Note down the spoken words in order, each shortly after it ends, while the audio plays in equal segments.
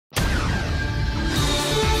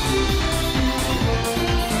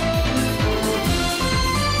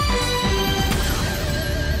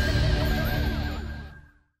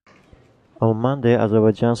On Monday,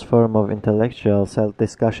 Azerbaijan's Forum of Intellectuals held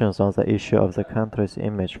discussions on the issue of the country's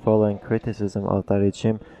image following criticism of the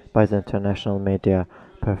regime by the international media.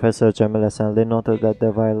 Professor Jamil Hasanli noted that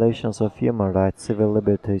the violations of human rights, civil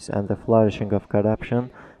liberties, and the flourishing of corruption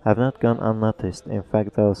have not gone unnoticed. In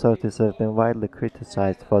fact, the authorities have been widely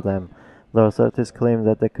criticized for them. The authorities claim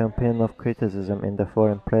that the campaign of criticism in the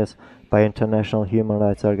foreign press by international human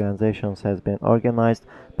rights organizations has been organized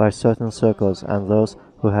by certain circles and those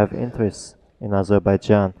who have interests in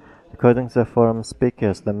Azerbaijan. According to the forum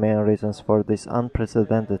speakers, the main reasons for this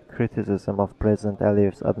unprecedented criticism of President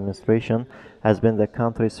Aliyev's administration has been the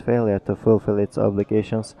country's failure to fulfill its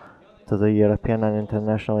obligations to the European and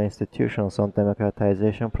international institutions on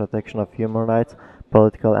democratization, protection of human rights,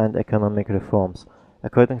 political and economic reforms.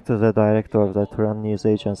 According to the director of the Turan news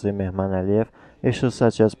agency Mehman Aliyev, issues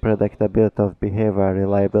such as predictability of behavior,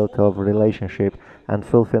 reliability of relationship, and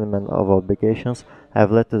fulfillment of obligations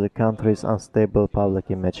have led to the country's unstable public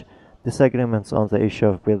image. Disagreements on the issue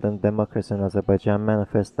of building democracy in Azerbaijan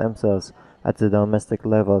manifest themselves at the domestic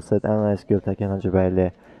level, said analyst Gültekin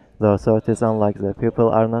Hacıbeyli. The authorities, unlike the people,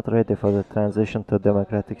 are not ready for the transition to a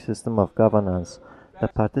democratic system of governance. The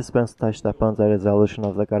participants touched upon the resolution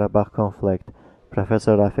of the Karabakh conflict.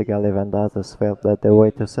 Professor Rafiq Aliyev and others felt that the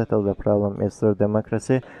way to settle the problem is through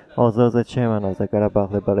democracy, although the chairman of the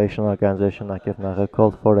Karabakh Liberation Organization, Akif Nağı,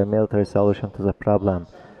 called for a military solution to the problem.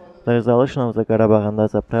 The resolution of the Karabakh and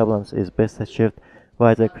other problems is best achieved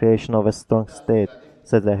by the creation of a strong state,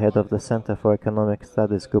 said the head of the Center for Economic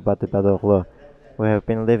Studies, Gubati Badoglu. We have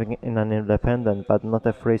been living in an independent but not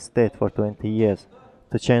a free state for 20 years.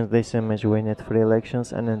 To change this image, we need free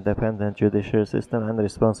elections, an independent judiciary system, and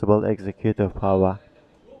responsible executive power.